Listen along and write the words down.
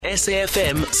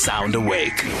SAFM Sound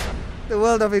Awake. The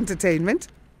world of entertainment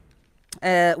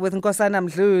with Nkosana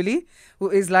Mdhluli,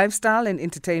 who is lifestyle and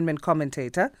entertainment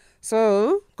commentator.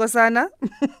 So, Nkosana,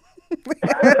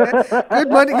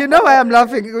 good morning. You know why I'm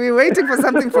laughing. We're waiting for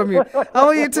something from you. How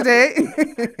are you today?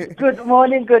 Good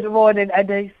morning.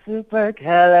 And a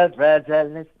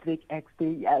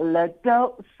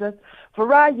supercalifragilisticexpialidocious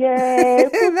Friday.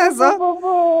 That's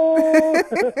all.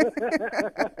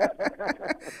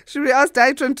 Should we ask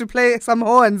Dietron to play some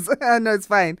horns? No, it's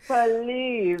fine.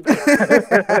 Please.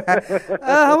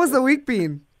 How was the week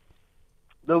been?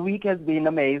 The week has been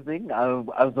amazing. I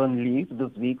was on leave this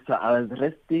week, so I was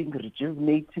resting,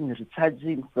 rejuvenating,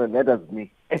 recharging. So that was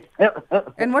me.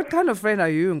 And what kind of friend are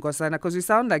you, Nkosana? Because you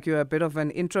sound like you're a bit of an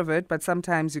introvert, but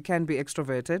sometimes you can be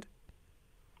extroverted.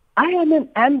 I am an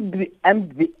MB.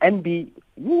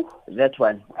 That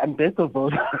one. I'm best of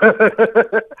both.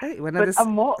 Hey, but I'm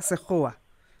more. Sekgowa.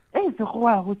 Hey,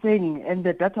 Sekgowa who's saying, and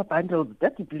the data bundles,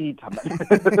 that's bleed.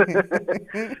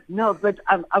 No, but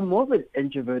I'm more of an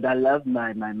introvert. I love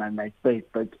my space,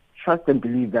 but trust and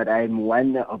believe that I'm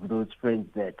one of those friends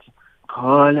that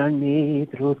call on me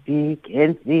through thick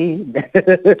and thin.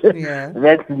 Yeah.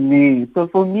 That's me. So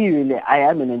for me, really, I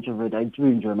am an introvert. I do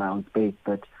enjoy my own space,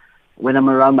 but when I'm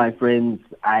around my friends,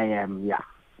 I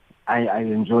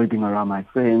enjoy being around my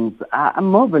friends. I'm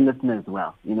more of a listener as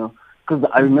well, you know. Because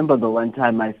I remember the one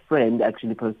time my friend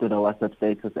actually posted a WhatsApp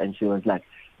status and she was like,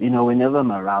 you know, whenever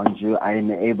I'm around you,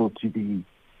 I'm able to be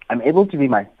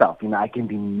myself. You know, I can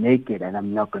be naked and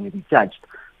I'm not going to be judged.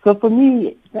 So for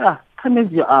me, yeah, come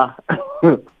as you are.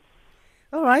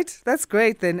 All right, that's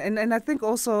great then. And I think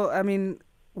also, I mean,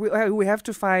 we have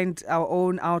to find our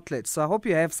own outlets. So I hope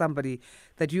you have somebody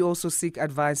that you also seek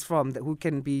advice from, who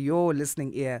can be your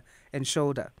listening ear and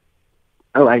shoulder.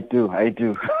 Oh, I do.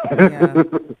 Yeah.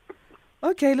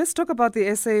 Okay, let's talk about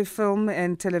the SA Film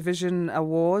and Television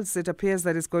Awards. It appears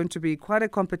that it's going to be quite a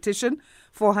competition.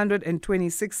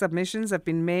 426 submissions have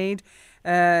been made.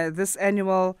 This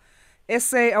annual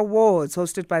SA Awards,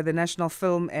 hosted by the National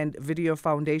Film and Video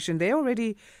Foundation, they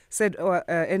already said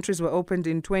entries were opened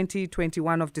in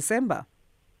 2021 of December.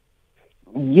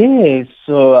 Yes,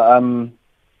 so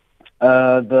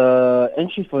the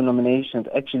entry for nominations,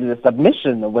 actually the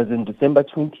submission was in December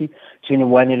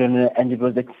 2021 and it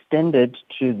was extended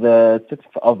to the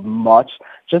 6th of March,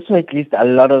 just to give a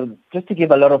lot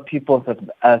of people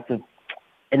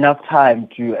enough time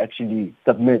to actually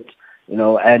submit, you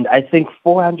know, and I think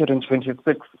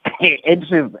 426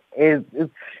 entries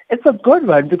it's a good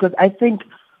one, because I think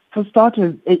for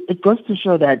starters it goes to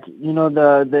show that, you know,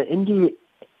 the indie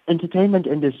entertainment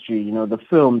industry, you know, the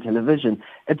film, television,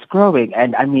 it's growing.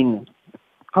 And I mean,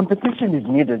 competition is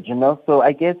needed, you know. So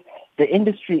I guess the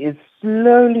industry is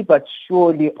slowly but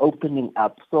surely opening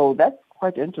up. So that's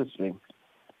quite interesting.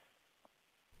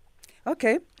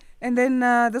 Okay. And then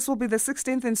this will be the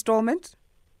 16th installment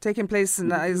taking place.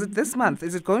 Is it this month?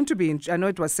 Is it going to be I know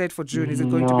it was set for June. Is it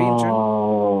going to be in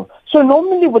June? So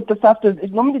normally with the SAFTAs,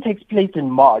 it normally takes place in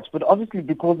March. But obviously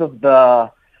because of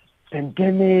the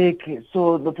pandemic,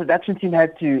 so the production team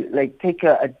had to take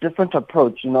a different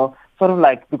approach, you know, sort of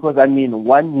because I mean,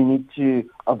 one, you need to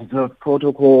observe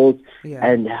protocols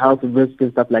and health risks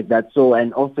and stuff like that. So,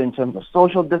 and also in terms of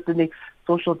social distancing.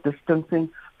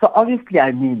 So obviously,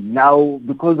 I mean, now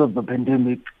because of the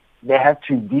pandemic, they have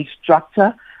to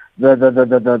restructure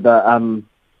the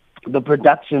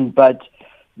production. But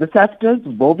the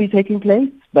SAFTAs will be taking place,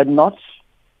 but not.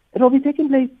 It will be taking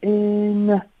place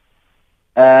in.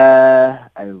 Wait.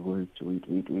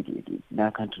 Now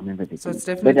I can't remember the. So it's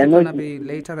definitely going to be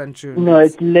later than June. No,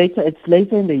 it's later. It's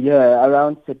later in the year,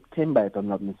 around September, if I'm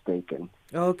not mistaken.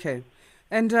 Okay.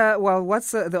 And,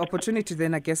 what's the opportunity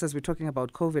then, I guess, as we're talking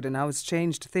about COVID and how it's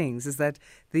changed things, is that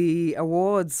the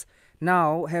awards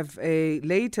now have a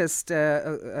latest,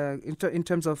 in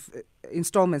terms of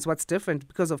installments, what's different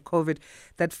because of COVID,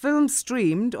 that films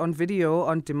streamed on video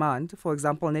on demand, for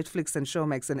example, Netflix and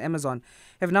Showmax and Amazon,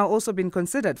 have now also been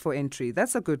considered for entry.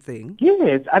 That's a good thing.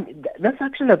 Yes, I mean, that's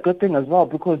actually a good thing as well,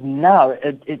 because now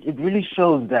it really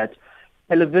shows that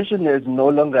television is no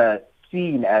longer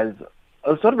seen as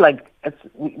sort of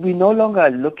we're no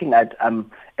longer looking at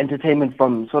entertainment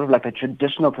from sort of like a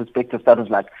traditional perspective that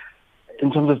was in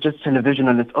terms of just television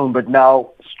on its own, but now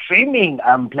streaming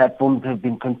platforms have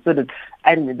been considered,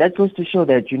 and that goes to show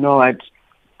that, you know what,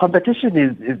 competition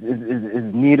is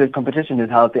needed, competition is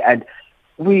healthy, and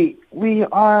we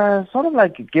are sort of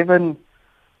given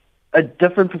a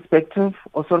different perspective,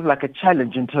 or sort of a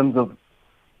challenge in terms of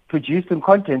producing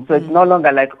content. So it's no longer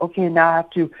okay, now I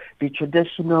have to be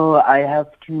traditional, I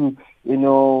have to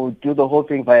do the whole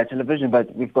thing via television,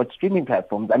 but we've got streaming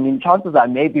platforms. I mean, chances are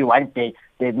maybe one day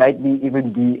there might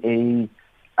even be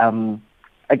a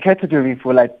category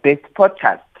for like best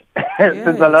podcast.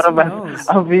 There's a lot of us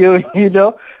of you,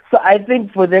 So I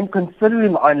think for them,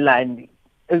 considering online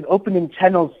is opening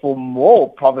channels for more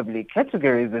probably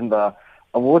categories in the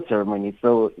award ceremony.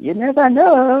 So you never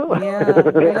know. Yeah,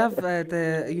 we love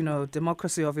the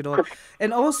democracy of it all,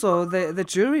 and also the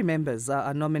jury members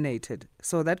are nominated,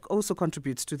 so that also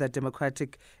contributes to that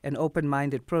democratic and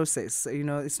open-minded process.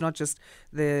 It's not just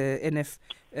the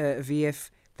VF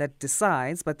that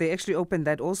decides, but they actually open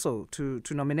that also to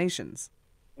nominations.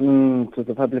 To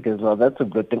the public as well. That's a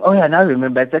good thing. Oh, yeah, now I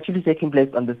remember. It's actually taking place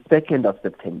on the 2nd of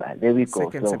September. There we go.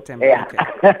 2nd September, yeah. Okay.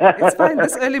 It's fine.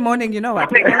 This early morning, you know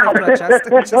what? We all have to adjust.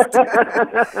 Just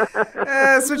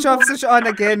switch off, switch on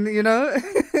again,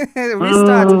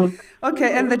 Restart.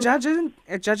 Okay, and the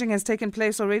judging has taken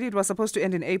place already. It was supposed to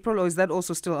end in April, or is that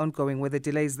also still ongoing? Were the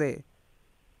delays there?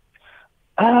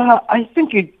 I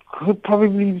think it could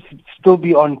probably still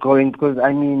be ongoing because,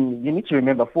 I mean, you need to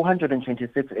remember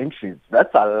 426 entries.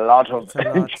 That's a lot of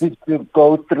entries to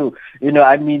go through.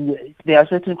 I mean, there are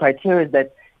certain criteria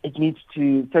that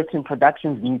certain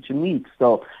productions need to meet.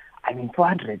 So, I mean,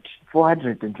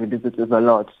 426 is a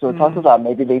lot. So chances are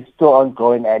maybe they're still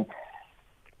ongoing and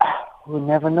who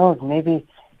never knows, maybe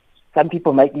some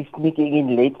people might be sneaking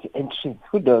in late entries.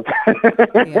 Who knows?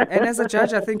 Yeah. And as a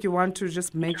judge, I think you want to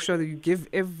just make sure that you give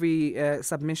every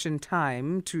submission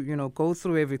time to, go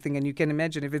through everything. And you can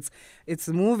imagine if it's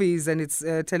movies and it's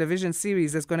television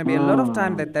series, there's going to be a lot of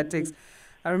time that takes.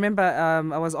 I remember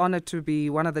I was honored to be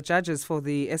one of the judges for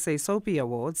the SA Soapy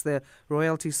Awards, the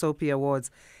Royalty Soapy Awards.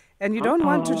 And you don't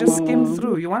want to just skim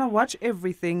through. You want to watch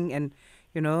everything and,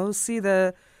 see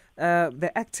the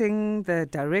acting, the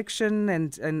direction,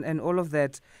 and all of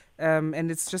that, and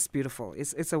it's just beautiful.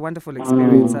 It's a wonderful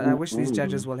experience. I wish these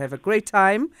judges will have a great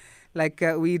time, like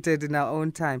we did in our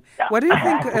own time. What do you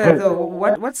think, though?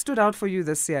 What stood out for you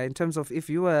this year in terms of if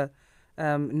you were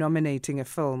nominating a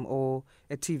film or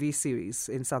a TV series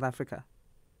in South Africa?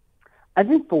 I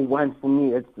think for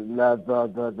me, it's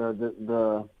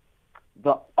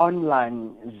the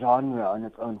online genre on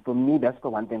its own. For me, that's the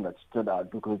one thing that stood out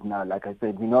because now, like I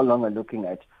said, we're no longer looking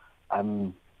at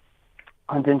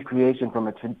content creation from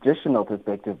a traditional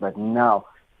perspective, but now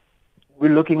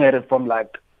we're looking at it from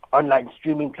like online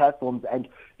streaming platforms. And,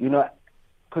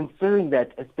 considering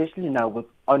that, especially now with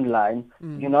online,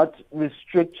 you're not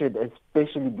restricted,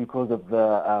 especially because of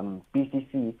the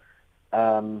BCC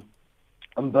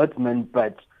ombudsman,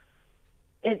 but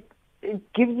it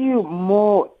gives you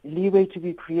more leeway to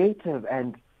be creative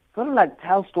and sort of like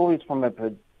tell stories from a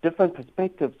different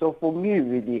perspective. So for me,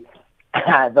 really,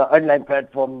 the online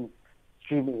platforms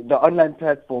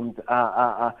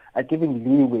are giving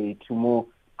leeway to more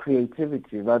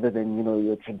creativity rather than,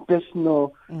 your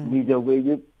traditional media where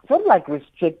you're sort of like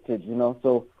restricted,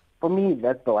 So for me,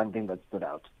 that's the one thing that stood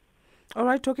out. All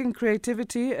right, talking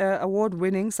creativity,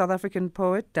 award-winning South African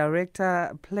poet,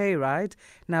 director, playwright,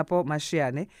 Napo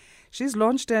Mashiane. She's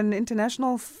launched an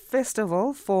international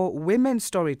festival for women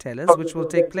storytellers, which will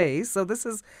take place. So this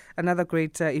is another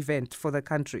great event for the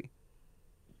country.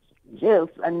 Yes,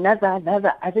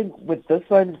 another. I think with this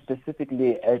one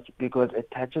specifically, because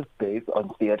it touches base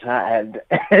on theatre, and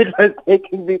it was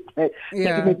taking me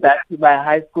back to my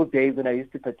high school days when I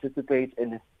used to participate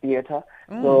in theatre.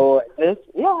 So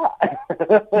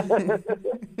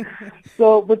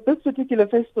So with this particular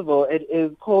festival, it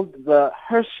is called the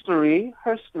Her Story,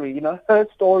 Her Story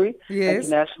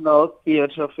International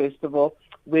Theatre Festival,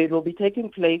 where it will be taking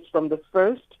place from the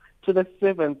 1st to the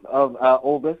 7th of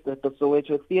August at the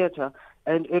Soweto Theatre,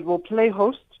 and it will play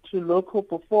host to local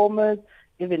performers,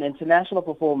 even international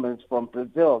performers from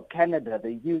Brazil, Canada,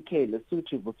 the UK,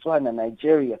 Lesotho, Botswana,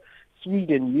 Nigeria,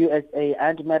 Sweden, USA,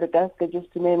 and Madagascar,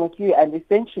 just to name a few. And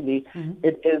essentially,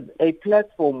 it is a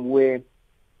platform where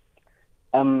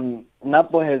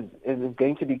NAPO is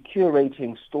going to be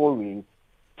curating stories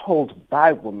told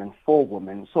by women, for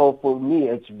women. So for me,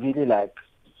 it's really like,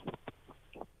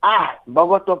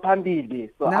 Mbogoto Pambili.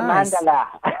 So nice. Amanda la.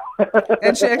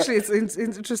 And she actually, it's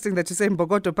interesting that you say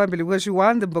Mbogoto Pambili because she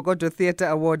won the Mbogoto Theatre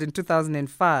Award in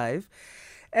 2005.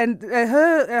 And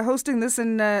her hosting this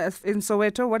in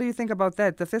Soweto, what do you think about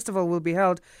that? The festival will be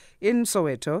held in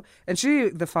Soweto, and she,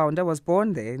 the founder, was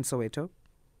born there in Soweto.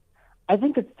 I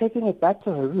think it's taking it back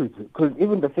to her roots, because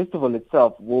even the festival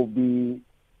itself will be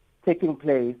taking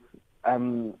place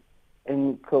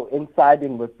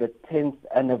coinciding with the 10th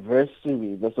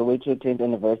anniversary, the Soweto 10th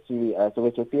anniversary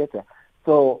Soweto Theatre.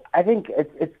 So I think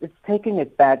it's taking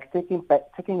it back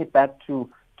to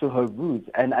her roots.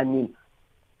 And I mean,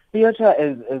 theater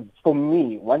is, for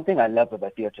me, one thing I love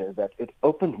about theater is that it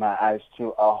opened my eyes to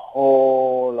a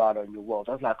whole lot of new world.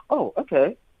 I was like, oh,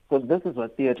 okay, so this is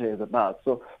what theater is about.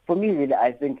 So for me, really,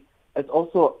 I think it's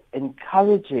also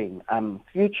encouraging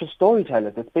future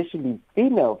storytellers, especially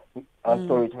female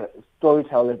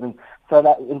storytellers, and so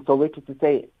that in Soweto to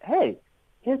say, hey,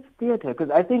 here's theater, because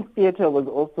I think theater was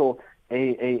also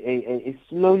a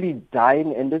slowly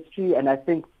dying industry, and I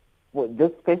think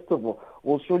this festival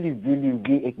will surely really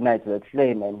reignite that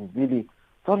flame and really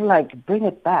sort of like bring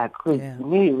it back. Because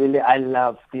me, really, I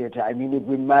love theater. I mean, it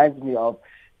reminds me of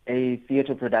a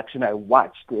theater production I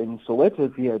watched in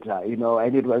Soweto Theater,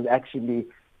 and it was actually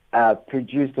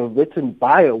produced or written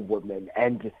by a woman,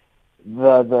 and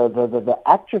the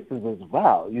actresses as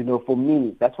well. For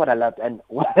me, that's what I loved. And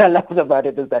what I loved about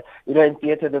it is that, in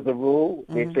theater there's a rule.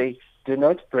 They say, do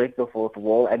not break the fourth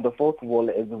wall, and the fourth wall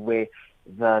is where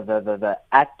the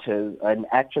actors and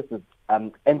actresses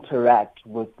interact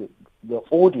with the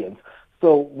audience.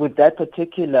 So with that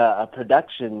particular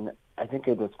production, I think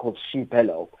it was called She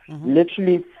Bellow.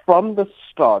 Literally from the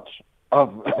start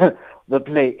of the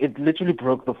play, it literally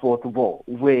broke the fourth wall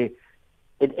where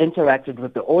it interacted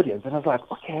with the audience. And I was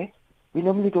like, okay, we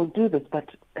normally don't do this, but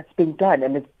it's been done,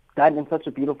 and it's done in such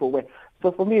a beautiful way.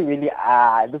 So for me, really,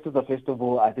 this is a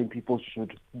festival I think people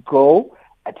should go,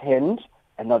 attend,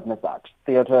 and not miss out.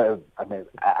 Theater is amazing.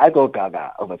 I go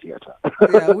gaga over theater.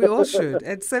 Yeah, we all should.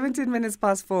 It's 17 minutes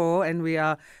past 4, and we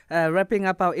are wrapping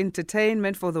up our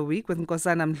entertainment for the week with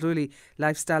Nkosana Mdhluli,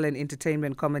 lifestyle and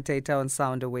entertainment commentator on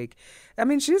Sound Awake. I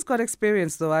mean, she's got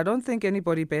experience, though. I don't think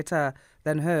anybody better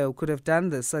than her could have done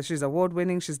this. She's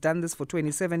award-winning. She's done this for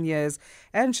 27 years,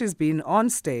 and she's been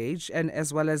on stage and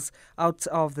as well as out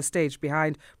of the stage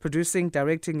behind producing,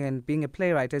 directing, and being a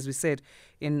playwright, as we said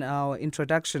in our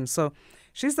introduction. So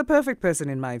she's the perfect person,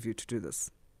 in my view, to do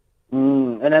this.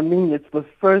 And I mean, it's the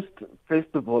first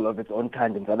festival of its own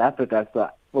kind in South Africa. So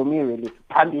for me, really,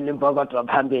 phambili Mbokodo,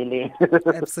 phambili.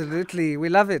 Absolutely. We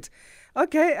love it.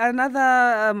 Okay,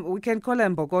 another, we can call her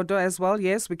Mbokodo as well.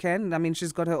 Yes, we can. I mean,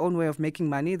 she's got her own way of making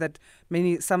money that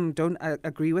some don't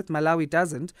agree with. Malawi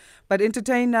doesn't. But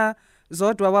entertainer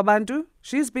Zodwa Wabantu,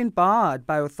 she's been barred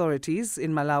by authorities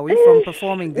in Malawi from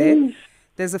performing there.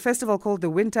 There's a festival called the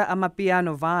Winter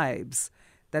Amapiano Vibes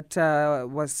that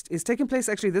is taking place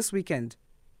actually this weekend.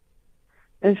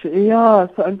 Yeah,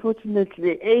 so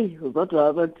unfortunately,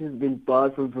 Zodwa Wabantu has been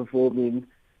barred from performing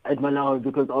at Malawi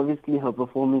because obviously her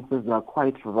performances are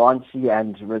quite raunchy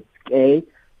and risque.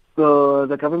 So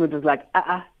the government was like,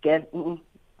 girl,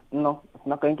 no, it's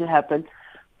not going to happen.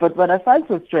 But what I find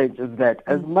so strange is that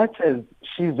as much as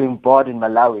she's been barred in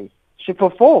Malawi, she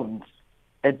performed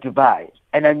at Dubai.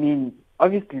 And I mean,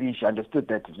 obviously she understood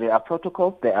that there are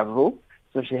protocols, there are rules,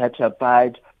 so she had to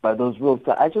abide by those rules.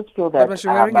 So I just feel that... But was she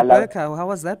wearing a burqa? How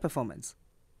was that performance?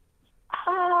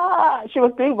 She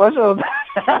was doing virtual.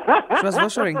 She was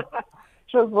voshering.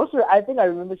 She was voshering. I think I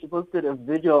remember she posted a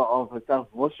video of herself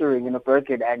voshering in a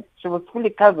burqa, and she was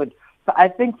fully covered. So I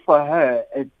think for her,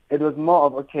 it was more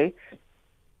of, okay,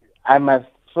 I must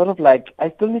sort of like,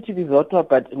 I still need to be Zodwa,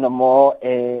 but in a more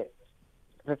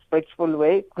respectful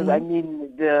way. Because I mean,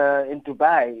 in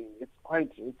Dubai,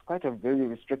 it's quite a very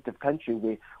restrictive country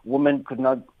where women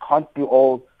can't be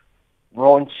all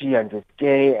raunchy and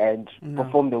risque and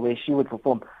perform the way she would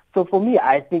perform. So for me,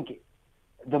 I think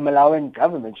the Malawian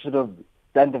government should have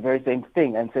done the very same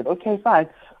thing and said, okay, fine,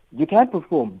 you can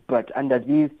perform, but under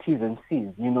these T's and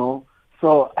C's,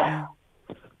 So,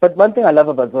 but one thing I love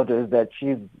about Zodwa is that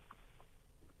she's,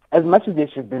 as much as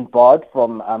she's been barred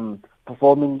from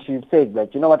performing, she said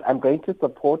that, you know what, I'm going to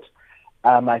support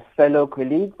my fellow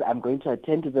colleagues. I'm going to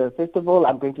attend to the festival.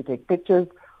 I'm going to take pictures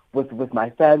with my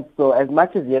fans. So as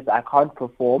much as, yes, I can't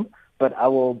perform, but I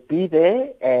will be there,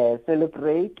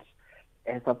 celebrate,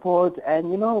 support,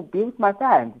 and, be with my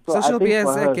fans. So she'll be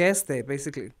as a guest there,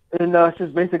 basically. No, she's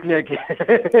basically a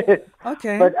guest.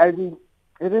 Okay. But I mean,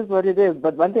 it is what it is.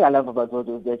 But one thing I love about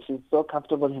Zodwa is that she's so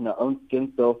comfortable in her own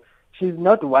skin, so she's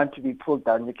not one to be pulled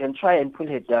down. You can try and pull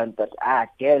her down, but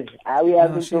girl, we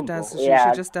have no, she does. She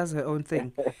just does her own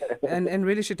thing, and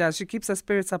really she does. She keeps her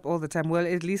spirits up all the time. Well,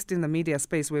 at least in the media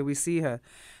space where we see her.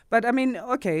 But I mean,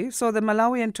 okay. So the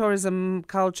Malawian Tourism,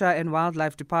 Culture and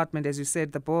Wildlife Department, as you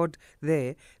said, the board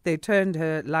there, they turned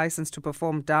her license to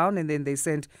perform down, and then they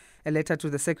sent a letter to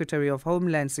the Secretary of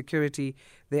Homeland Security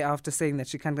thereafter saying that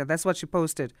she can't. That's what she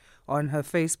posted on her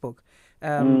Facebook.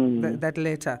 That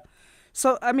letter.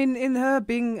 So, I mean, in her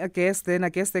being a guest, then I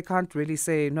guess they can't really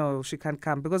say, no, she can't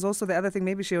come. Because also the other thing,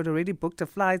 maybe she had already booked her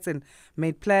flights and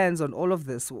made plans on all of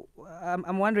this.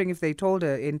 I'm wondering if they told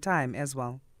her in time as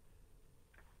well.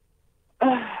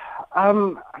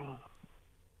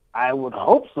 I would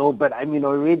hope so, but I mean,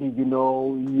 already,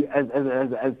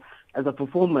 as a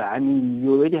performer, I mean,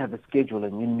 you already have a schedule,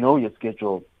 and you know your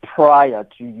schedule prior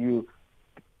to you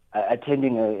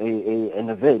attending an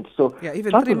event. So Yeah,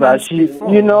 even 3 chances are months before,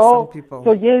 some people.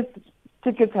 So yes,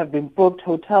 tickets have been booked,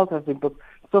 hotels have been booked.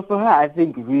 So for her, I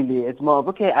think really it's more of,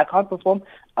 okay, I can't perform,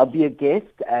 I'll be a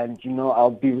guest, and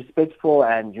I'll be respectful,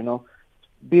 and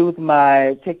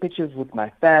take pictures with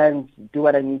my fans, do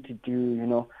what I need to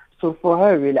do. So for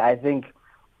her, really, I think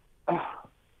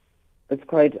it's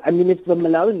quite. I mean, if the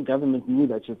Malawian government knew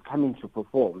that she was coming to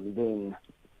perform, then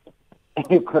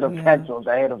you could have cancelled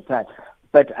ahead of time.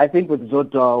 But I think with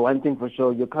Zodo, one thing for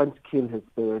sure, you can't kill his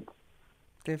spirit.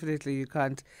 Definitely, you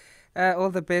can't. All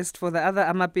the best for the other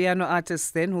Amapiano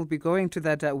artists then who'll be going to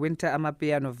that winter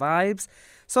Amapiano vibes.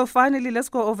 So finally, let's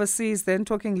go overseas then,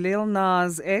 talking Lil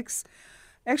Nas X.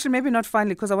 Actually, maybe not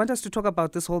finally, because I want us to talk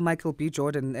about this whole Michael B.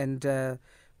 Jordan and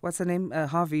what's her name?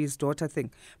 Harvey's daughter thing.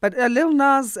 But Lil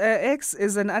Nas X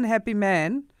is an unhappy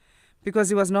man because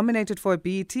he was nominated for a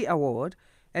BET award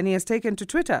and he has taken to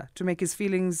Twitter to make his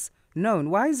feelings known.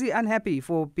 Why is he unhappy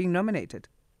for being nominated?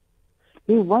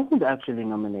 He wasn't actually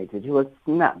nominated. He was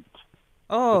snapped.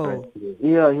 Oh.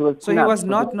 Yeah, he was snapped. So he was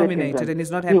not nominated and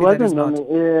he's not happy that he's not.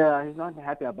 Yeah, he's not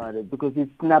happy about it because he's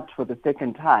snapped for the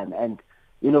second time. And,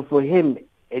 for him,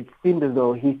 it seemed as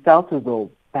though he felt as though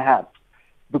perhaps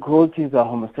because he's a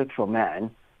homosexual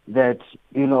man that,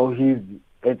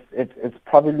 it's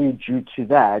probably due to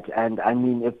that. And I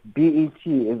mean, if BET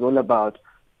is all about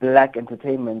black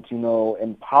entertainment,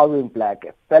 empowering black,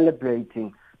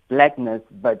 celebrating blackness,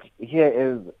 but here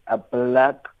is a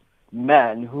black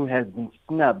man who has been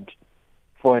snubbed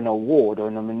for an award or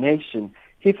nomination.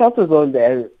 He felt as though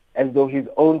his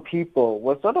own people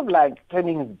were sort of like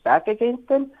turning his back against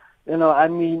him. I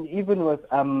mean, even with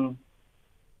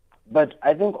but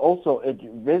I think also it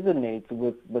resonates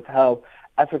with how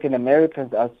African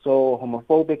Americans are so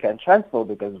homophobic and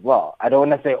transphobic as well. I don't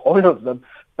want to say all of them,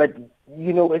 but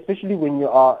especially when you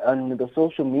are on the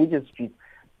social media streets,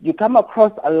 you come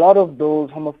across a lot of those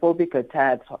homophobic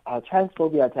attacks,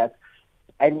 transphobia attacks.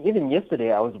 And even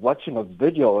yesterday, I was watching a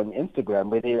video on Instagram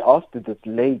where they asked this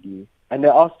lady, and they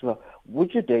asked her,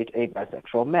 would you date a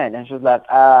bisexual man? And she was like,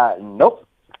 nope.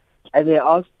 And they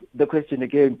asked the question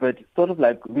again, but sort of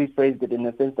like rephrased it in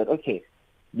the sense that, okay,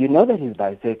 you know that he's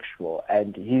bisexual,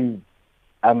 and he's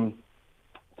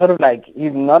sort of like,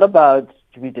 he's not about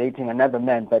to be dating another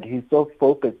man, but he's so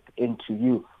focused into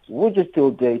you. Would you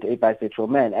still date a bisexual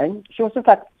man? And she was just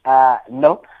like,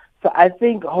 no. So I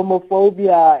think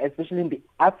homophobia, especially in the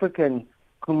African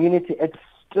community, it's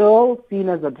still seen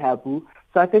as a taboo.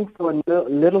 So I think for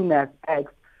Lil Nas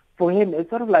X, for him, it's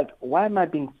sort of like, why am I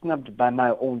being snubbed by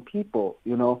my own people,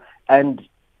 And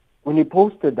when he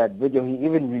posted that video, he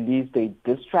even released a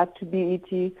diss track to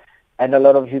BET, and a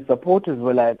lot of his supporters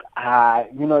were like,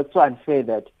 it's so unfair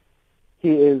that he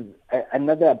is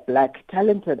another black,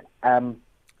 talented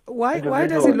Why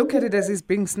does he look at it as he's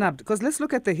being snubbed? Because let's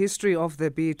look at the history of the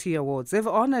BET Awards. They've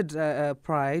honored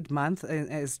Pride Month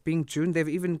as being June. They've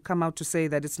even come out to say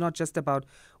that it's not just about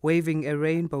waving a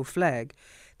rainbow flag.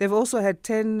 They've also had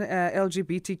 10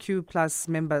 LGBTQ plus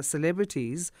member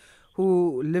celebrities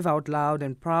who live out loud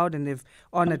and proud, and they've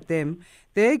honored them.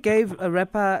 They gave a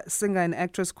rapper, singer, and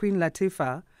actress Queen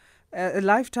Latifah a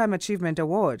Lifetime Achievement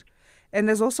Award. And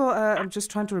there's also, I'm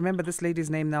just trying to remember this lady's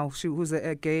name now, who's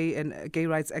a gay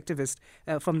rights activist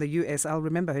from the US, I'll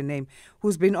remember her name,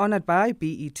 who's been honored by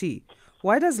BET.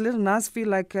 Why does Lil Nas feel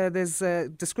like there's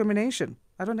discrimination?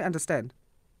 I don't understand.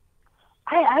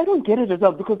 I don't get it as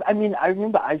well, because I mean, I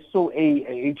remember I saw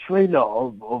a trailer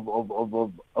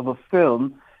of a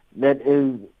film that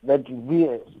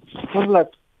really sort of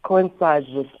like coincides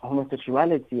with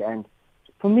homosexuality, and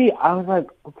for me, I was like,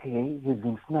 okay, he's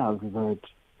being snubbed, but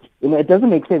it doesn't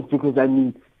make sense, because I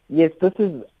mean, yes, this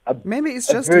is maybe it's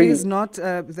just he's not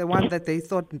the one that they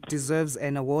thought deserves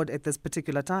an award at this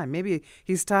particular time. Maybe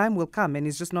his time will come, and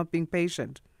he's just not being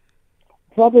patient.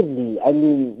 Probably. I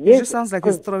mean, yes. It just sounds like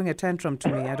he's throwing a tantrum to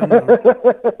me. I don't know.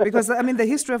 Because, I mean, the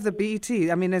history of the BET,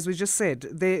 I mean, as we just said,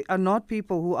 they are not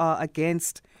people who are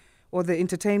against, or the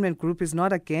entertainment group is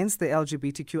not against the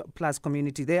LGBTQ plus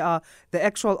community. They are the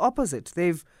actual opposite.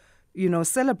 They've,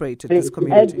 celebrated this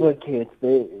community.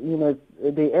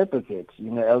 They advocate,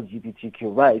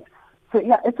 LGBTQ rights. So,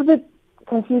 yeah, it's a bit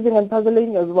confusing and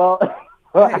puzzling as well.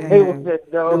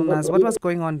 What was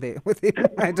going on there with him?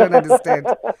 I don't understand.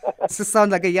 It just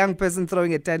sounds like a young person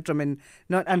throwing a tantrum and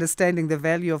not understanding the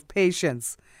value of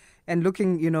patience and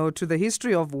looking, to the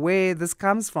history of where this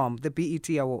comes from, the BET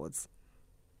Awards.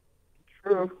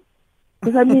 True.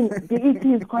 Because, I mean, BET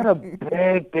is quite a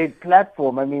big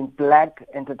platform. I mean, black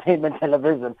entertainment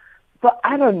television. So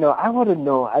I don't know. I want to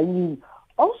know. I mean,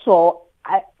 also,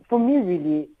 for me,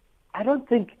 really, I don't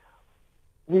think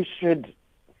we should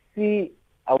see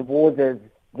awards as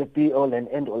the be-all and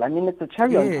end-all. I mean, it's a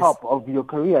cherry on top of your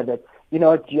career that, you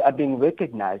are being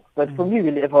recognized. But for me,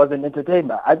 really, if I was an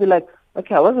entertainer, I'd be like,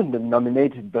 okay, I wasn't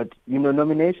nominated, but,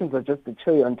 nominations are just the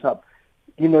cherry on top,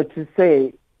 to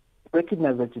say,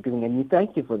 recognize what you're doing and you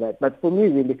thank you for that. But for me,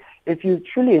 really, if you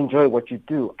truly enjoy what you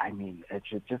do, I mean, it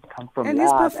should just come from and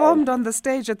he's performed on the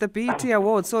stage at the BET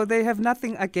Awards, so they have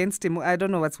nothing against him. I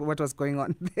don't know what was going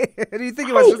on there. Do you think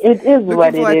it was just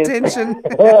looking for attention?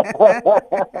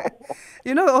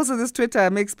 Also this Twitter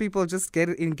makes people just get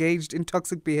engaged in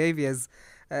toxic behaviors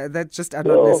that just are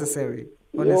not necessary,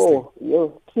 honestly.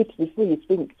 Tweet before you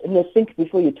think. No, think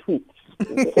before you tweet.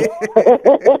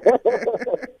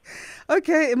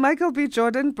 Okay, Michael B.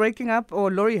 Jordan breaking up, or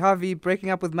Lori Harvey breaking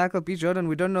up with Michael B. Jordan.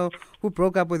 We don't know who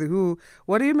broke up with who.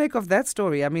 What do you make of that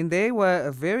story? I mean, they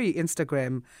were very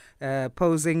Instagram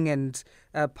posing and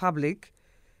public,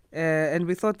 and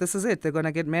we thought this is it. They're going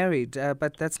to get married,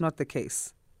 but that's not the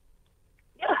case.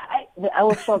 Yeah, I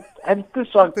was shocked. I'm still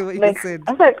shocked. The way you said.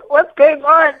 I was like, what's going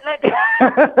on?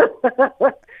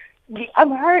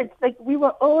 I'm hurt. Like, we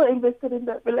were all invested in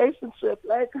that relationship.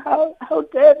 Like, how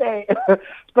dare they?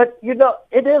 But,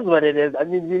 it is what it is. I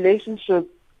mean, relationships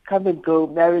come and go.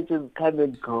 Marriages come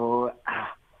and go.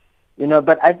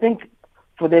 But I think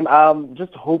for them, I'm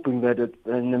just hoping that it's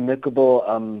an amicable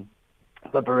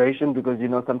separation because,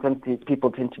 sometimes people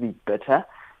tend to be bitter.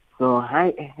 So,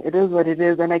 it is what it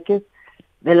is. And I guess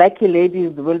the lucky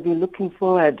ladies will be looking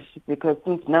forward because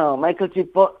since now, Michael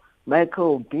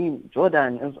B.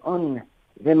 Jordan is on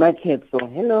the market. So,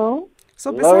 hello.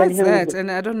 So besides that,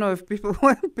 and I don't know if people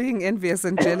were being envious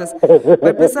and jealous,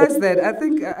 but besides that, I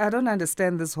think I don't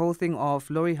understand this whole thing of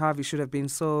Lori Harvey should have been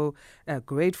so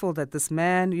grateful that this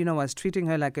man, was treating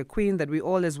her like a queen, that we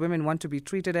all as women want to be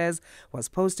treated as, was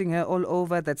posting her all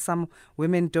over, that some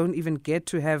women don't even get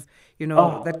to have,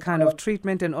 that kind of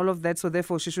treatment and all of that. So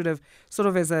therefore, she should have sort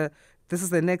of this is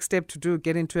the next step to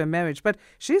get into a marriage. But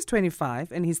she's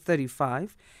 25 and he's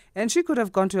 35. And she could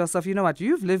have gone to herself, you know what,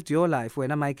 you've lived your life,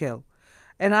 Wena Michael.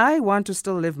 And I want to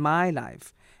still live my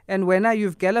life. And Wena,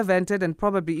 you've gallivanted and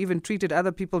probably even treated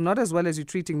other people not as well as you're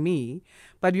treating me.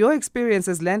 But your experience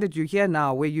has landed you here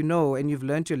now where you know and you've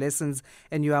learned your lessons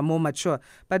and you are more mature.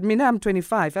 But Mina, I'm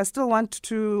 25. I still want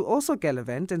to also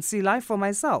gallivant and see life for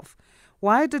myself.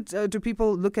 Why do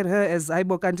people look at her as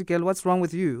Aibo Kantikel, what's wrong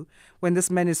with you, when this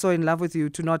man is so in love with you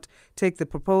to not take the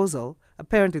proposal?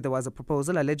 Apparently there was a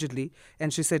proposal, allegedly,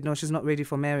 and she said no, she's not ready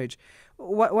for marriage.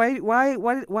 Why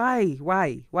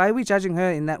are we judging her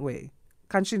in that way?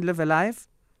 Can't she live a life?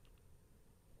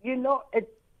 It's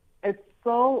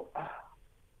so...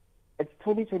 It's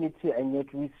 2022, and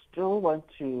yet we still want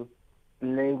to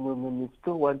blame women. We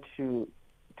still want to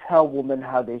tell women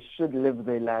how they should live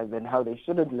their lives and how they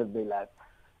shouldn't live their lives.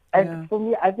 And for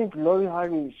me, I think Lori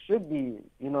Harvey should be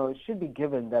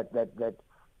given that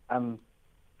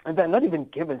and they're not even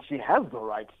given. She has the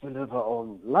right to live her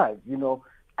own life.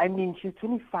 I mean, she's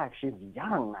 25. She's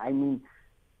young. I mean,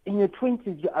 in your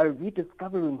 20s, you are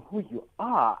rediscovering who you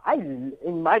are.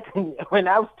 When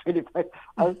I was 25,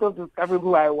 I was still discovering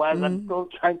who I was. I'm still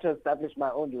trying to establish my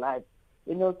own life.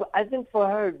 So I think for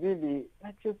her, really,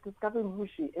 she's discovering who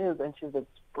she is and she's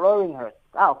exploring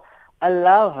herself.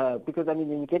 Allow her, because, I mean,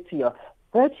 when you get to your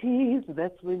 30s,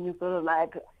 that's when you sort of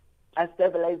are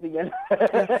stabilizing it.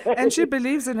 And she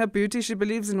believes in her beauty. She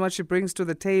believes in what she brings to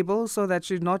the table so that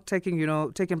she's not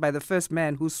taken by the first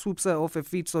man who swoops her off her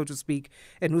feet, so to speak,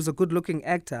 and who's a good-looking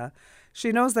actor.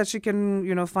 She knows that she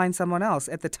can, find someone else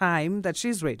at the time that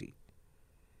she's ready.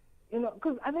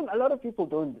 Because I think a lot of people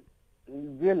don't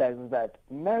realize that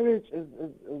marriage is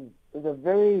a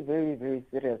very, very, very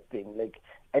serious thing.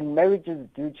 And marriages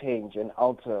do change and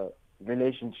alter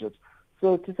relationships.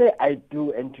 So to say I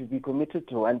do and to be committed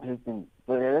to one person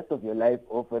for the rest of your life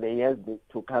or for the years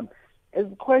to come is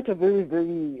quite a very,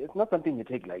 very, it's not something you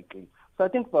take lightly. So I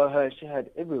think for her, she had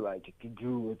every right to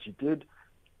do what she did.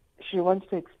 She wants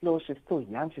to explore. She's still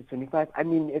young. She's 25. I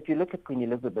mean, if you look at Queen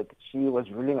Elizabeth, she was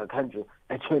ruling a country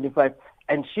at 25,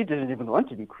 and she didn't even want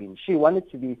to be queen. She wanted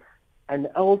to be an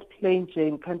old, plain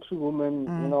Jane country woman,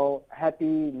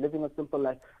 happy, living a simple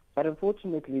life. But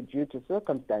unfortunately, due to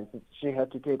circumstances, she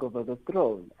had to take over the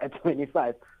throne at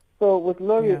 25. So with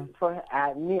Lori, for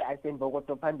me, I think,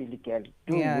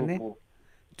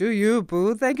 do you,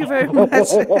 boo? Thank you very much.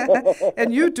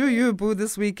 And you do you, boo,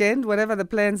 this weekend, whatever the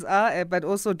plans are, but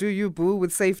also do you, boo,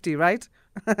 with safety, right?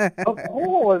 Of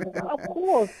course.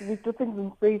 We do things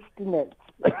in safety nets.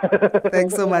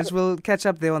 Thanks so much. We'll catch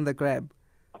up there on the grab.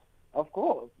 Of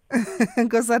course.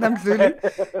 Nkosana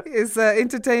Mdhluli is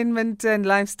entertainment and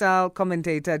lifestyle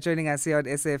commentator joining us here on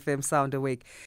SAFM Sound Awake.